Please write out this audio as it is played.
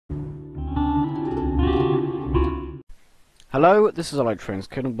Hello, this is ElectroTrains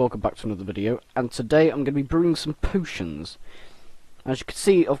Kid and welcome back to another video, and today I'm going to be brewing some potions. As you can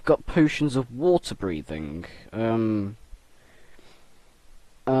see, I've got potions of water breathing.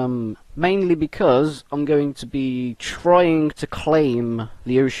 Mainly because I'm going to be trying to claim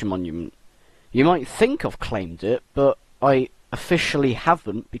the ocean monument. You might think I've claimed it, but I officially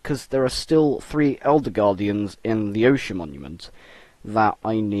haven't, because there are still 3 Elder Guardians in the ocean monument that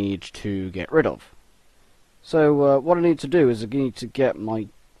I need to get rid of. So what I need to do is I need to get my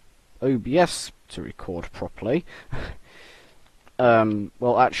OBS to record properly.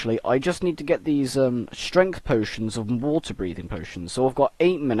 Well, actually, I just need to get these strength potions of water breathing potions. So I've got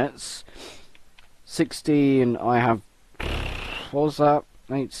 8 minutes, 16. I have, what was that?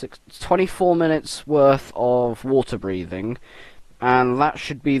 24 minutes worth of water breathing, and that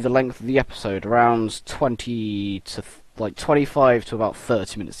should be the length of the episode, around 20 to 25 to about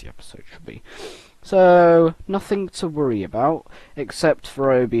 30 minutes. The episode should be. So, nothing to worry about, except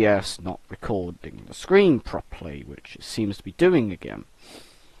for OBS not recording the screen properly, which it seems to be doing again.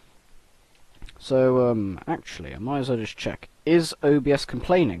 So, actually, I might as well just check. Is OBS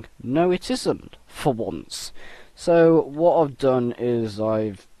complaining? No, it isn't, for once. So, what I've done is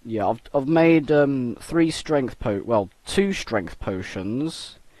I've made 2 strength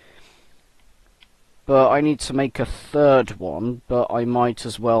potions. But I need to make a 3rd one, but I might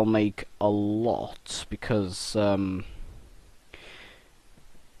as well make a lot, because, you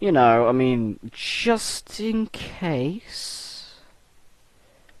know, I mean, just in case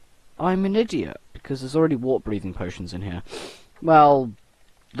I'm an idiot, because there's already water-breathing potions in here. Well,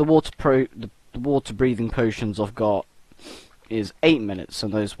 the water-breathing potions I've got is 8 minutes,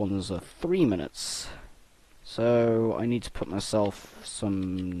 and those ones are 3 minutes. So, I need to put myself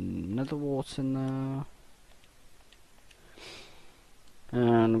some nether wart in there.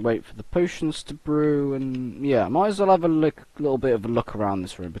 And wait for the potions to brew, and yeah, might as well have a little bit of a look around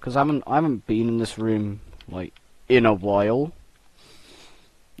this room, because I haven't been in this room, like, in a while.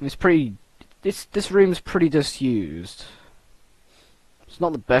 It's pretty, this room's pretty disused. It's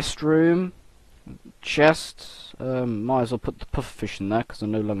not the best room. Chest, might as well put the pufferfish in there, because I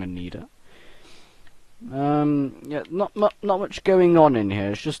no longer need it. Yeah, not much going on in here.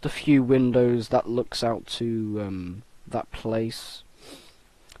 It's just a few windows that looks out to that place.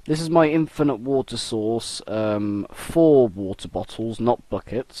 This is my infinite water source. 4 water bottles, not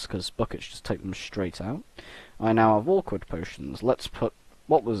buckets, because buckets just take them straight out. I now have awkward potions. Let's put,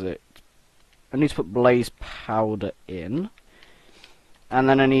 what was it? I need to put blaze powder in, and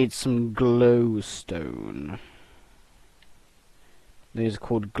then I need some glowstone. These are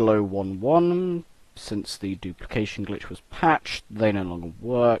called glow 11. Since the duplication glitch was patched, they no longer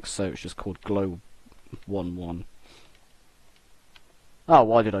work, so it's just called glow 11. Oh,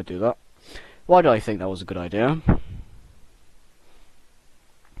 why did I do that? Why did I think that was a good idea?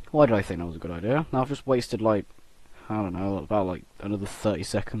 Why did I think that was a good idea? Now I've just wasted, like, I don't know, about like another 30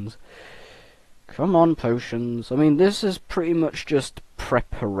 seconds. Come on, potions. I mean, this is pretty much just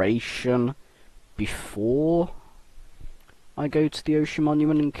preparation before I go to the Ocean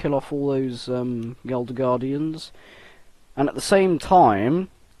Monument and kill off all those Elder Guardians. And at the same time,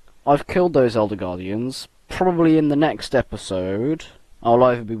 I've killed those Elder Guardians. Probably in the next episode, I'll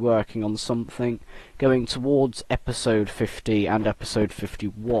either be working on something going towards episode 50 and episode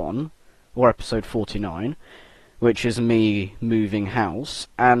 51, or episode 49, which is me moving house,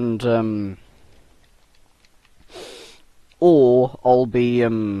 and or I'll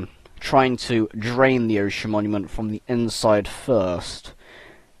be trying to drain the Ocean Monument from the inside first.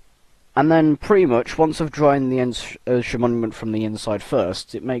 And then pretty much once I've drained the Ocean Monument from the inside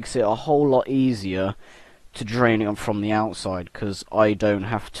first, it makes it a whole lot easier to drain it from the outside, because I don't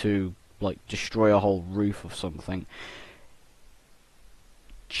have to, like, destroy a whole roof of something.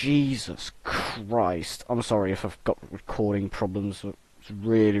 Jesus Christ. I'm sorry if I've got recording problems. It's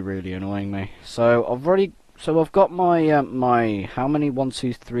really annoying me. So I've got my, my, how many? 1,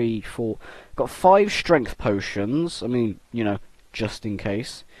 2, 3, 4. Got 5 strength potions. I mean, you know, just in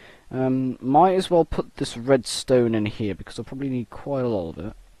case. Might as well put this redstone in here, because I'll probably need quite a lot of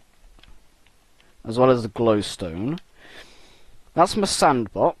it. As well as the glowstone. That's my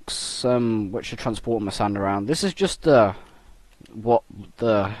sandbox, which I transport my sand around. This is just a, what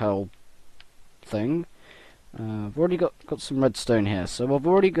the hell thing. I've already got some redstone here, so I've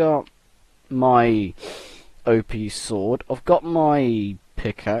already got my OP sword. I've got my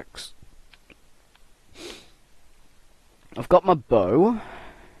pickaxe. I've got my bow.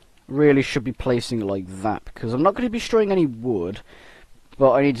 Really should be placing it like that, because I'm not going to be destroying any wood,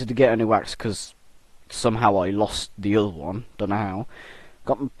 but I needed to get a new axe because somehow I lost the other one. Don't know how.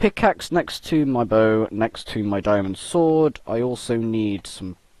 Got my pickaxe next to my bow, next to my diamond sword. I also need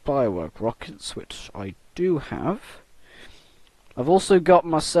some firework rockets, which I do have. I've also got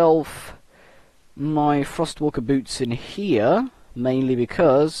myself my Frostwalker boots in here, mainly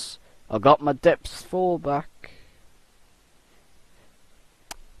because I got my depth 4 back.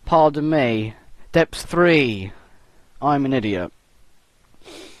 Pardon me, depth 3. I'm an idiot.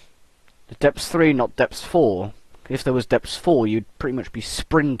 Depth 3, not depth 4. If there was depth 4, you'd pretty much be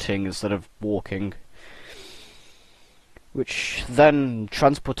sprinting instead of walking. Which then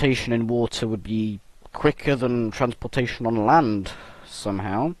transportation in water would be quicker than transportation on land,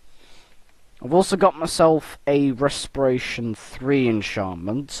 somehow. I've also got myself a Respiration 3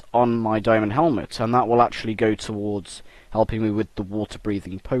 enchantment on my diamond helmet, and that will actually go towards helping me with the water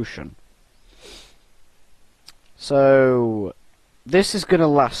breathing potion. So this is going to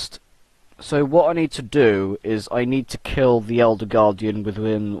last. So what I need to do is I need to kill the Elder Guardian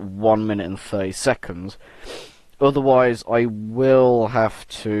within 1 minute and 30 seconds. Otherwise I will have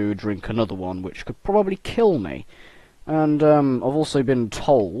to drink another one, which could probably kill me. And I've also been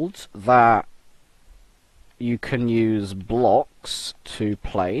told that you can use blocks to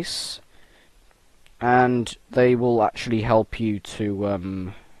place, and they will actually help you to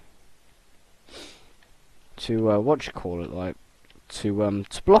what you call it, like to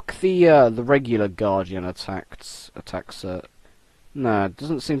block the regular Guardian attacks. No, it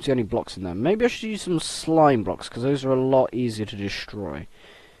doesn't seem to be any blocks in there. Maybe I should use some slime blocks, because those are a lot easier to destroy.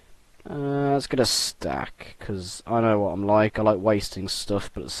 Let's get a stack, because I know what I'm like. I like wasting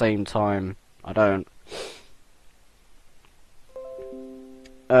stuff, but at the same time, I don't.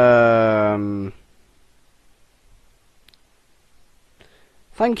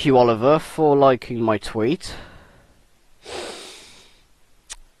 Thank you, Oliver, for liking my tweet.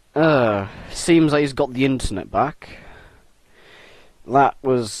 Seems like he's got the internet back. That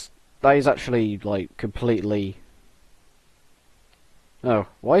is actually, like, completely... Oh,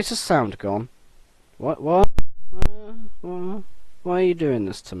 why is the sound gone? What? Why are you doing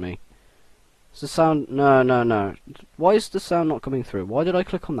this to me? Is the sound... No. Why is the sound not coming through? Why did I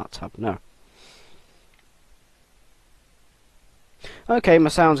click on that tab? No. Okay, my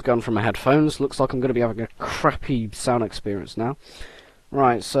sound's gone from my headphones. Looks like I'm going to be having a crappy sound experience now.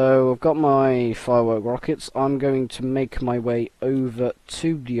 Right, so I've got my firework rockets. I'm going to make my way over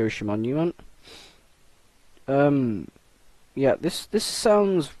to the Ocean Monument. Yeah, this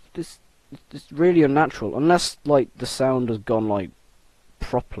sounds this really unnatural, unless like the sound has gone like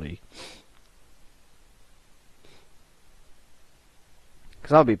properly.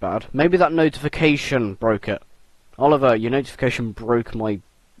 Because that'd be bad. Maybe that notification broke it. Oliver, your notification broke my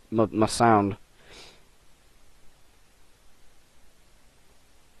sound.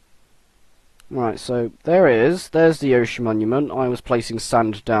 Right, so there's the Ocean Monument. I was placing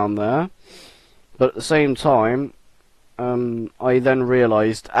sand down there, but at the same time, I then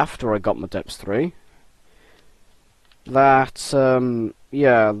realised after I got my depth 3 that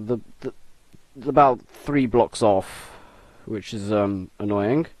yeah, the about 3 blocks off, which is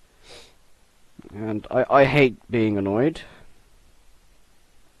annoying, and I hate being annoyed.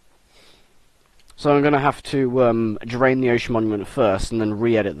 So I'm gonna have to drain the Ocean Monument first, and then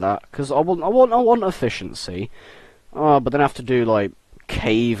re-edit that, because I want efficiency. But then I have to do like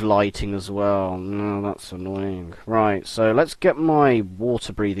cave lighting as well. No, that's annoying. Right, so let's get my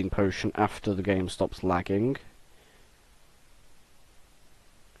water breathing potion after the game stops lagging.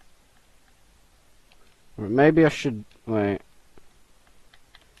 Maybe I should wait.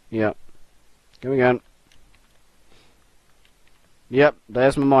 Yep. Go again. Yep,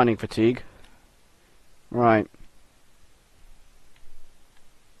 there's my mining fatigue. Right.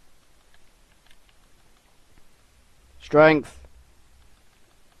 Strength.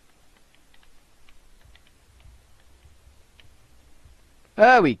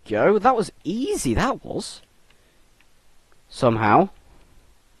 There we go. That was easy, that was. Somehow.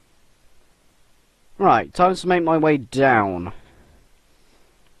 Right, time to make my way down.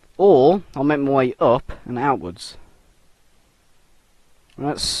 Or, I'll make my way up and outwards.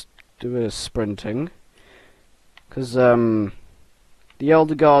 Let's do a bit of sprinting. Because, the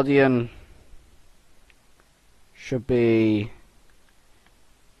Elder Guardian should be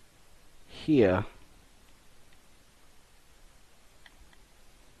here.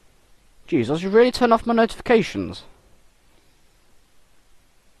 Jeez, I should really turn off my notifications.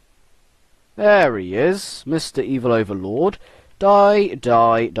 There he is, Mr. Evil Overlord. Die.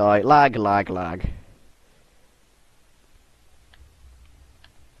 Lag.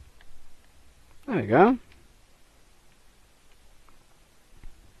 There we go.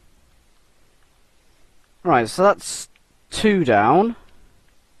 Right, so that's 2 down.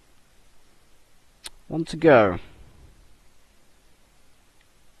 One to go.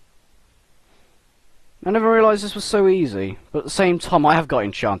 I never realised this was so easy, but at the same time I have got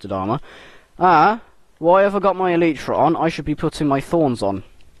enchanted armour. Ah, why have I got my elytra on? I should be putting my thorns on.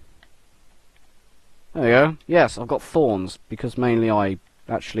 There we go. Yes, I've got thorns, because mainly I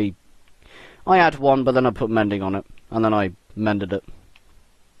had one, but then I put mending on it, and then I mended it.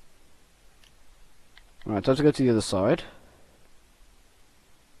 Right, time to go to the other side.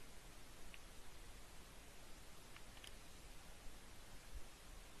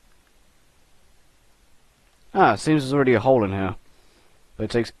 Ah, seems there's already a hole in here. But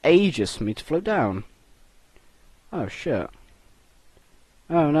it takes ages for me to float down. Oh, shit.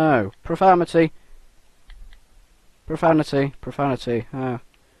 Oh, no. Profanity. Profanity. Profanity. Ah.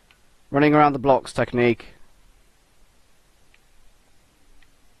 Running around the blocks technique.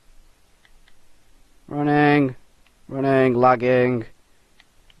 Running. Running. Lagging.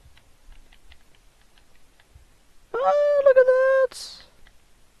 Oh, look at that!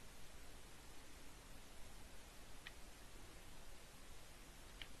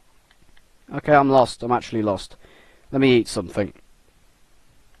 Okay, I'm lost. I'm actually lost. Let me eat something.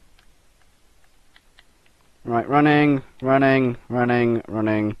 Right, running, running, running,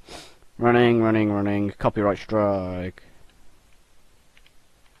 running, running, running, running. Copyright strike.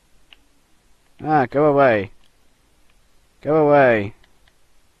 Ah, go away. Go away.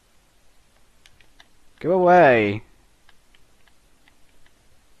 Go away.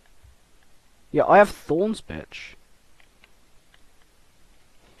 Yeah, I have thorns, bitch.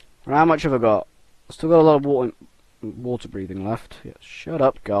 How much have I got? Still got a lot of water breathing left. Yeah, shut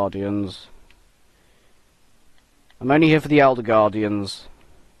up, Guardians. I'm only here for the Elder Guardians.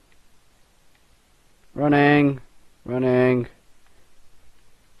 Running. Running.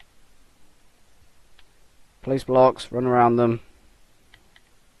 Place blocks, run around them.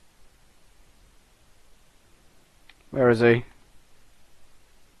 Where is he?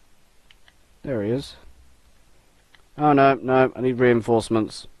 There he is. Oh no, no, I need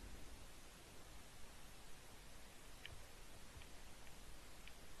reinforcements.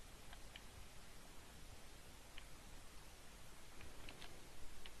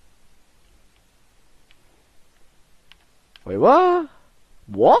 Wait, what?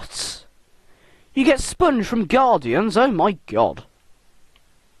 What? You get sponged from Guardians? Oh my god.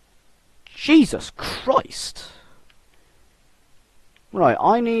 Jesus Christ. Right,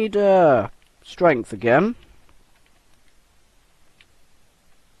 I need, strength again.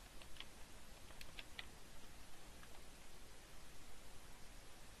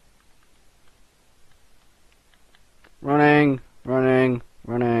 Running, running,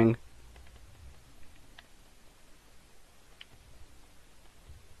 running.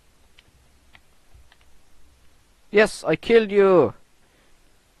 Yes, I killed you!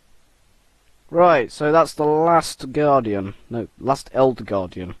 Right, so that's the last Guardian. No, last Elder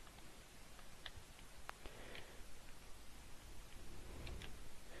Guardian.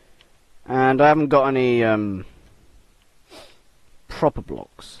 And I haven't got any, proper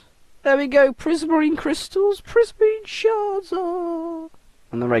blocks. There we go, prismarine crystals, prismarine shards, oh!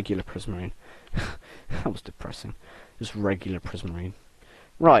 And the regular prismarine. That was depressing. Just regular prismarine.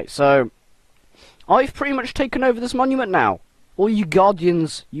 Right, so I've pretty much taken over this monument now. All you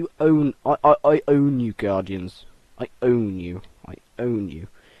Guardians, you own... I own you, Guardians. I own you. I own you.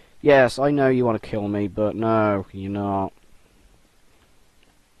 Yes, I know you want to kill me, but no, you're not.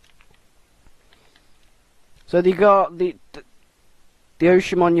 So the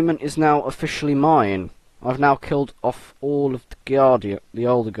ocean monument is now officially mine. I've now killed off all of the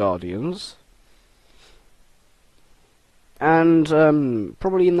older Guardians. And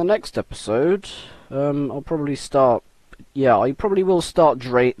probably in the next episode, I'll probably start. Yeah, I probably will start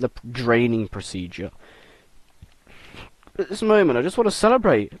the draining procedure. At this moment, I just want to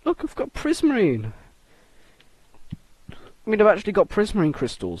celebrate. Look, I've got prismarine. I mean, I've actually got prismarine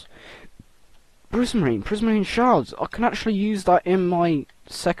crystals. Prismarine shards. I can actually use that in my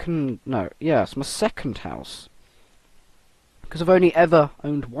second. No, yes, my second house. Because I've only ever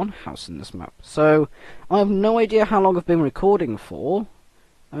owned one house in this map. So, I have no idea how long I've been recording for.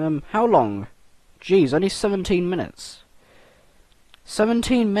 How long? Jeez, only 17 minutes.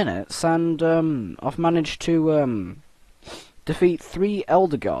 17 minutes, and, I've managed to, defeat 3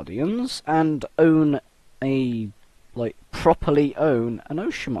 Elder Guardians, and properly own an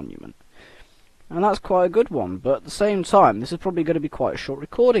ocean monument. And that's quite a good one, but at the same time, this is probably going to be quite a short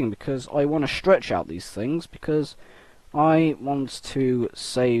recording, because I want to stretch out these things, because I want to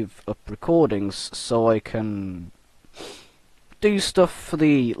save up recordings so I can do stuff for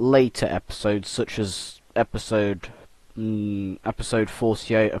the later episodes, such as episode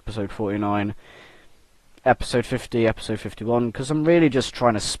 48, episode 49, episode 50, episode 51, because I'm really just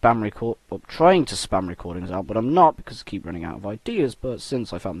trying to spam recordings out, but I'm not because I keep running out of ideas. But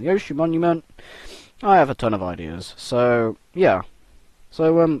since I found the ocean monument, I have a ton of ideas. So yeah.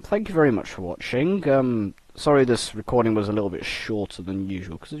 So thank you very much for watching. Sorry this recording was a little bit shorter than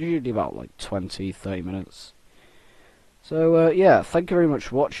usual, because it's usually about like 20-30 minutes. So yeah, thank you very much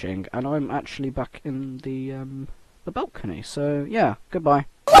for watching, and I'm actually back in the balcony. So yeah, goodbye.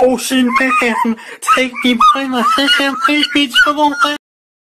 Ocean man, take me by the hand, make me jump away.